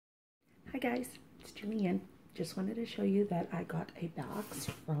guys, it's Julianne. Just wanted to show you that I got a box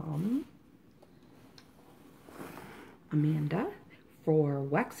from Amanda for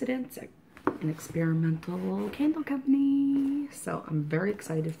Waxidents, an experimental candle company. So I'm very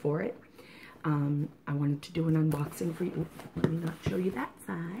excited for it. I wanted to do an unboxing for you. Oops, let me not show you that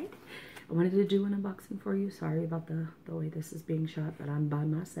side. I wanted to do an unboxing for you. Sorry about the way this is being shot, but I'm by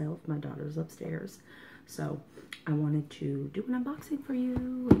myself. My daughter's upstairs. So I wanted to do an unboxing for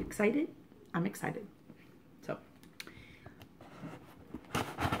you. Are you excited? I'm excited. So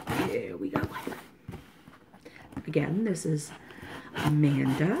here we go. Again, this is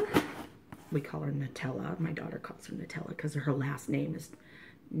Amanda. We call her Nutella. My daughter calls her Nutella because her last name is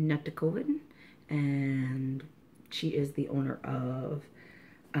Nutikoven, and she is the owner of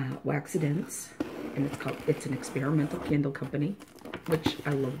Waxidents, and it's an experimental candle company, which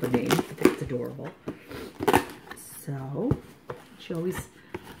I love the name. I think it's adorable. So she always,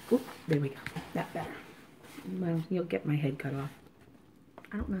 oop, there we go, that better. Well, you'll get my head cut off.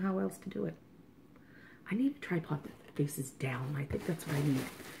 I don't know how else to do it. I need a tripod that faces down. I think that's what I need.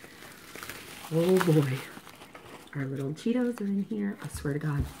 Oh boy. Our little Cheetos are in here. I swear to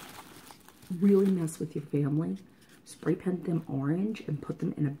God, really mess with your family. Spray paint them orange and put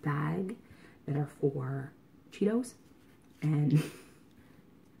them in a bag that are for Cheetos, and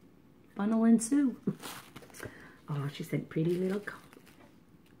fun will ensue. Oh, she sent pretty little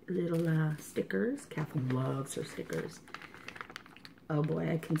stickers. Catherine loves her stickers. Oh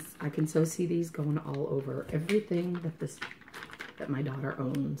boy, I can so see these going all over everything that my daughter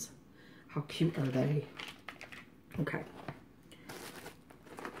owns. How cute are they? Okay.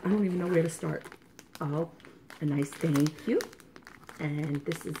 I don't even know where to start. Oh, a nice thank you. And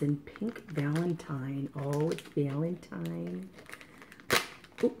this is in pink Valentine. Oh, it's Valentine.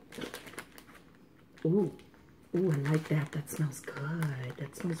 Ooh. Ooh. Ooh, I like that. That smells good.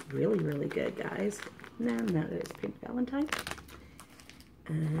 That smells really, really good, guys. Now there's pink Valentine.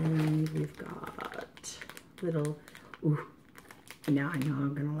 And we've got little, ooh. Now I know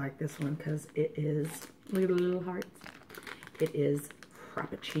I'm gonna like this one because it is, look at the little hearts. It is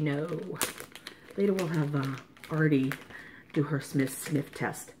Frappuccino. Later we'll have Artie do her sniff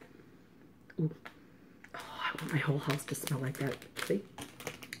test. Ooh. Oh, I want my whole house to smell like that. See?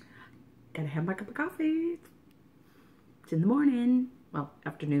 Gotta have my cup of coffee. It's in the morning. Well,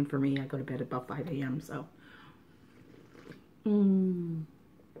 afternoon for me. I go to bed at about 5 a.m. So.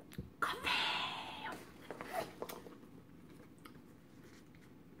 Coffee.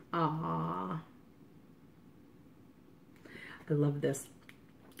 Ah. I love this.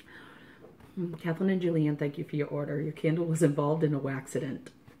 Kathleen and Julianne, thank you for your order. Your candle was involved in a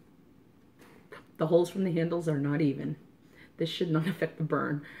waxident. The holes from the handles are not even. This should not affect the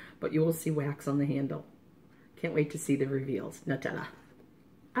burn, but you will see wax on the handle. Can't wait to see the reveals. Nutella.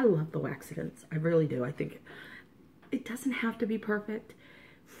 I love the waxidents. I really do. I think it doesn't have to be perfect.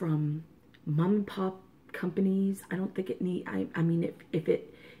 From mom and pop companies, I don't think it need. I mean, if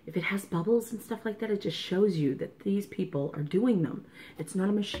it has bubbles and stuff like that, it just shows you that these people are doing them. It's not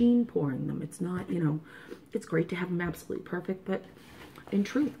a machine pouring them. It's not, you know, it's great to have them absolutely perfect, but in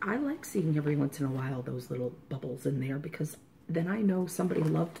truth, I like seeing every once in a while those little bubbles in there, because then I know somebody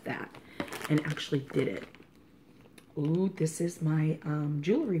loved that and actually did it. Ooh, this is my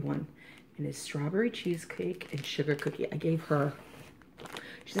jewelry one, and it's strawberry cheesecake and sugar cookie. I gave her,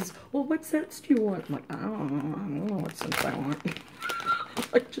 she says, well, what scents do you want? I'm like, I don't know what scents I want.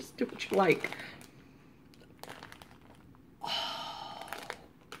 Like, just do what you like.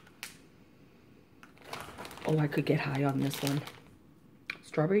 Oh, I could get high on this one.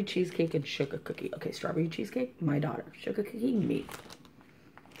 Strawberry cheesecake and sugar cookie. Okay, strawberry cheesecake, my daughter. Sugar cookie, me.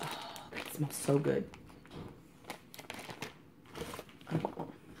 Oh, that smells so good. Oh.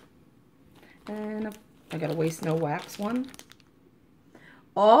 And I got a waste no wax one.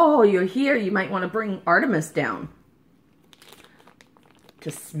 Oh, you're here. You might want to bring Artemis down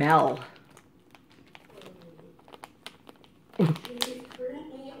to smell.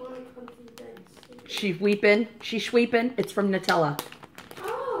 She's weeping. She's sweeping. It's from Nutella.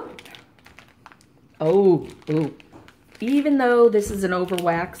 Oh, ooh. Even though this is an over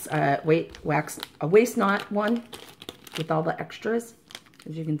wax, a waste not one with all the extras,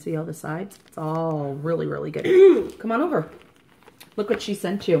 as you can see all the sides, it's all really, really good. Come on over. Look what she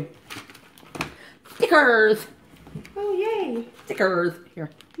sent you. Stickers. Oh, yay. Stickers. Here,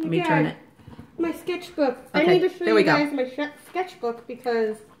 let me turn it. My sketchbook. Okay, I need to show there we you go. guys my sketchbook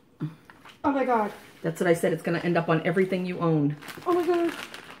because, oh my God. That's what I said. It's going to end up on everything you own. Oh my God.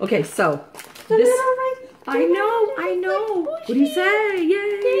 Okay, so The this. I know. What do you say?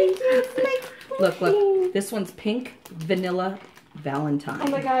 Yay. Thank you. Look. This one's pink vanilla Valentine.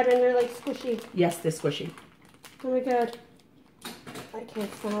 Oh my god, and they're like squishy. Yes, they're squishy. Oh my god. I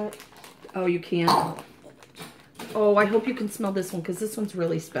can't smell it. Oh, you can't? Oh, I hope you can smell this one because this one's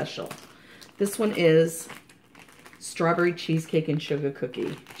really special. This one is strawberry cheesecake and sugar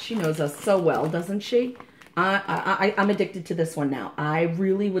cookie. She knows us so well, doesn't she? I'm addicted to this one now. I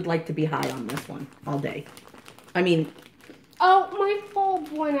really would like to be high on this one all day. I mean... Oh, my bulb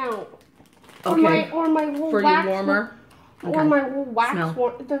went out. Okay. Or my little for wax... your warmer? Okay. Or my little wax... Smell.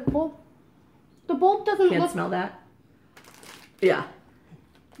 The bulb doesn't Can't look... smell that? Yeah.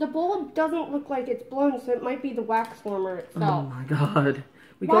 The bulb doesn't look like it's blown, so it might be the wax warmer itself. Oh my god.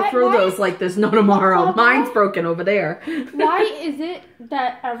 We go through those like there's no tomorrow. Mine's broken over there. Why is it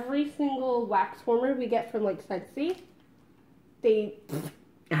that every single wax warmer we get from like Scentsy,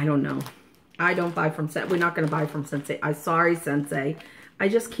 I don't know. I don't buy from Sensei. We're not going to buy from Sensei. I'm sorry, Sensei. I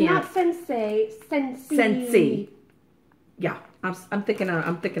just can't. Not Sensei, Scentsy. Sensei. Yeah, I'm thinking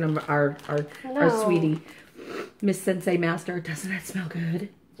of our sweetie, Miss Sensei Master. Doesn't that smell good?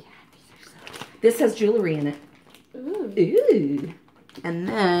 Yeah, these are so good. This has jewelry in it. Ooh. Ooh. And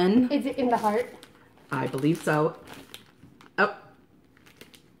then... Is it in the heart? I believe so. Oh.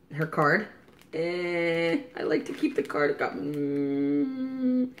 Her card. I like to keep the card.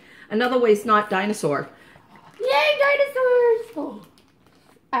 Another waste not dinosaur. Yay, dinosaurs! Oh.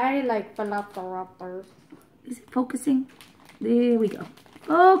 I like velociraptors. Is it focusing? There we go.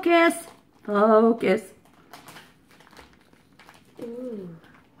 Focus. Focus. Ooh.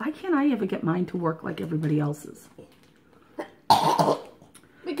 Why can't I ever get mine to work like everybody else's?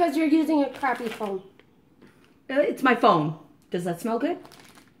 Because you're using a crappy phone. It's my phone. Does that smell good?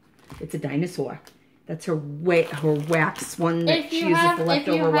 It's a dinosaur. That's her wax one that she uses the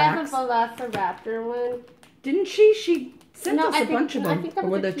leftover wax. If you have a Velociraptor one. Didn't she? She sent us a bunch of I them. think that Or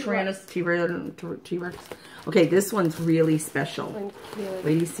was the T-Rex. Okay, this one's really special. Wait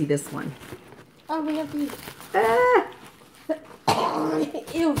till you see this one. Oh, we have these. Ah!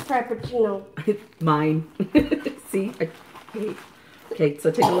 Ew, Frappuccino. Mine. See? Okay,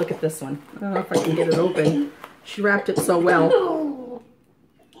 so take a look at this one. I don't know if I can get it open. She wrapped it so well.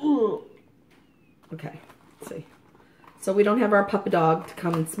 Okay, let's see. So we don't have our puppy dog to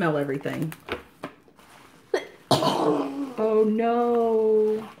come and smell everything. Oh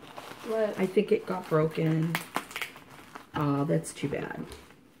no. What? I think it got broken. Oh, that's too bad.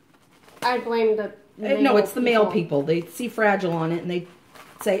 I blame the No, it's the male people. They see fragile on it and they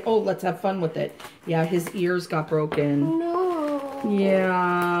say, oh, let's have fun with it. Yeah, his ears got broken. No.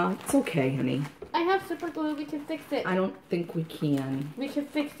 Yeah, it's okay, honey. I have super glue. We can fix it. I don't think we can. We can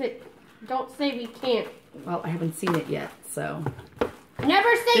fix it. Don't say we can't. Well, I haven't seen it yet, so.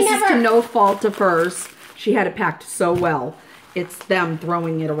 Never say This never. is to no fault of hers. She had it packed so well. It's them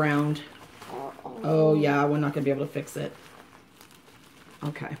throwing it around. Oh, yeah, we're not going to be able to fix it.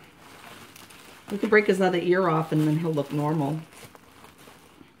 Okay. We can break his other ear off and then he'll look normal.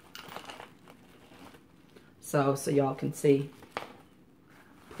 So y'all can see.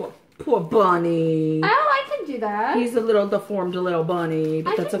 Poor bunny. Oh, I can do that. He's a little deformed little bunny,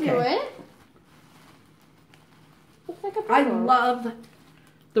 but that's okay. I can do it. Looks like a I puzzle. love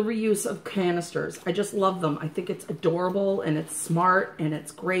the reuse of canisters. I just love them. I think it's adorable and it's smart and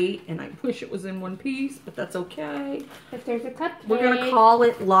it's great. And I wish it was in one piece, but that's okay. If there's a cupcake. We're going to call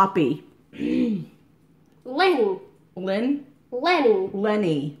it Loppy. Lenny. Lynn? Lenny.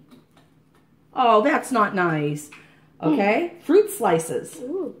 Lenny. Oh, that's not nice. Okay. Fruit slices.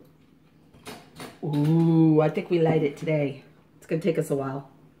 Ooh. Ooh, I think we light it today. It's going to take us a while.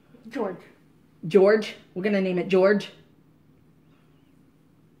 George. George? We're going to name it George?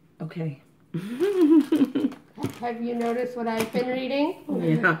 Okay. Have you noticed what I've been reading?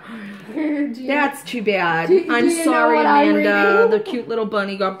 Yeah. You, That's too bad. do I'm you know sorry, what I'm Amanda. reading? The cute little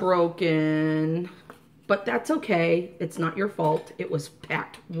bunny got broken. But that's okay. It's not your fault. It was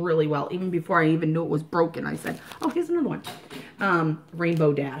packed really well. Even before I even knew it was broken, I said, oh, here's another one.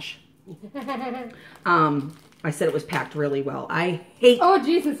 Rainbow Dash. I said it was packed really well. I hate Oh,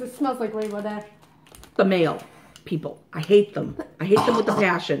 Jesus, it smells like Rainbow Dash. the male people. I hate them. I hate them with a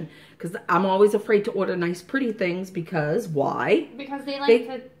passion. Because I'm always afraid to order nice, pretty things because why? Because they like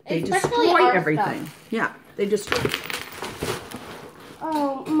to... They especially destroy our everything. stuff. Yeah, they destroy.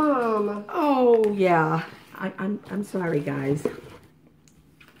 Oh, Mom. Oh, yeah. I'm sorry, guys.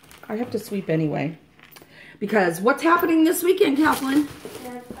 I have to sweep anyway. Because what's happening this weekend, Kathleen?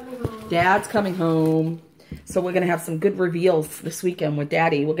 Dad's coming home. Dad's coming home. So we're going to have some good reveals this weekend with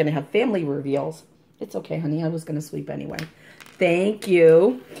Daddy. We're going to have family reveals. It's okay, honey. I was going to sweep anyway. Thank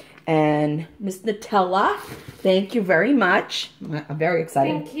you. And Miss Nutella, thank you very much. I'm very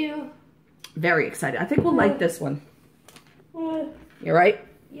excited. Thank you. Very excited. I think we'll like this one. You right?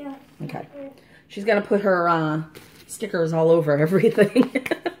 Yeah. Okay. She's going to put her stickers all over everything.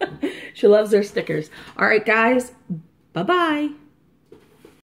 She loves her stickers. All right, guys. Bye-bye.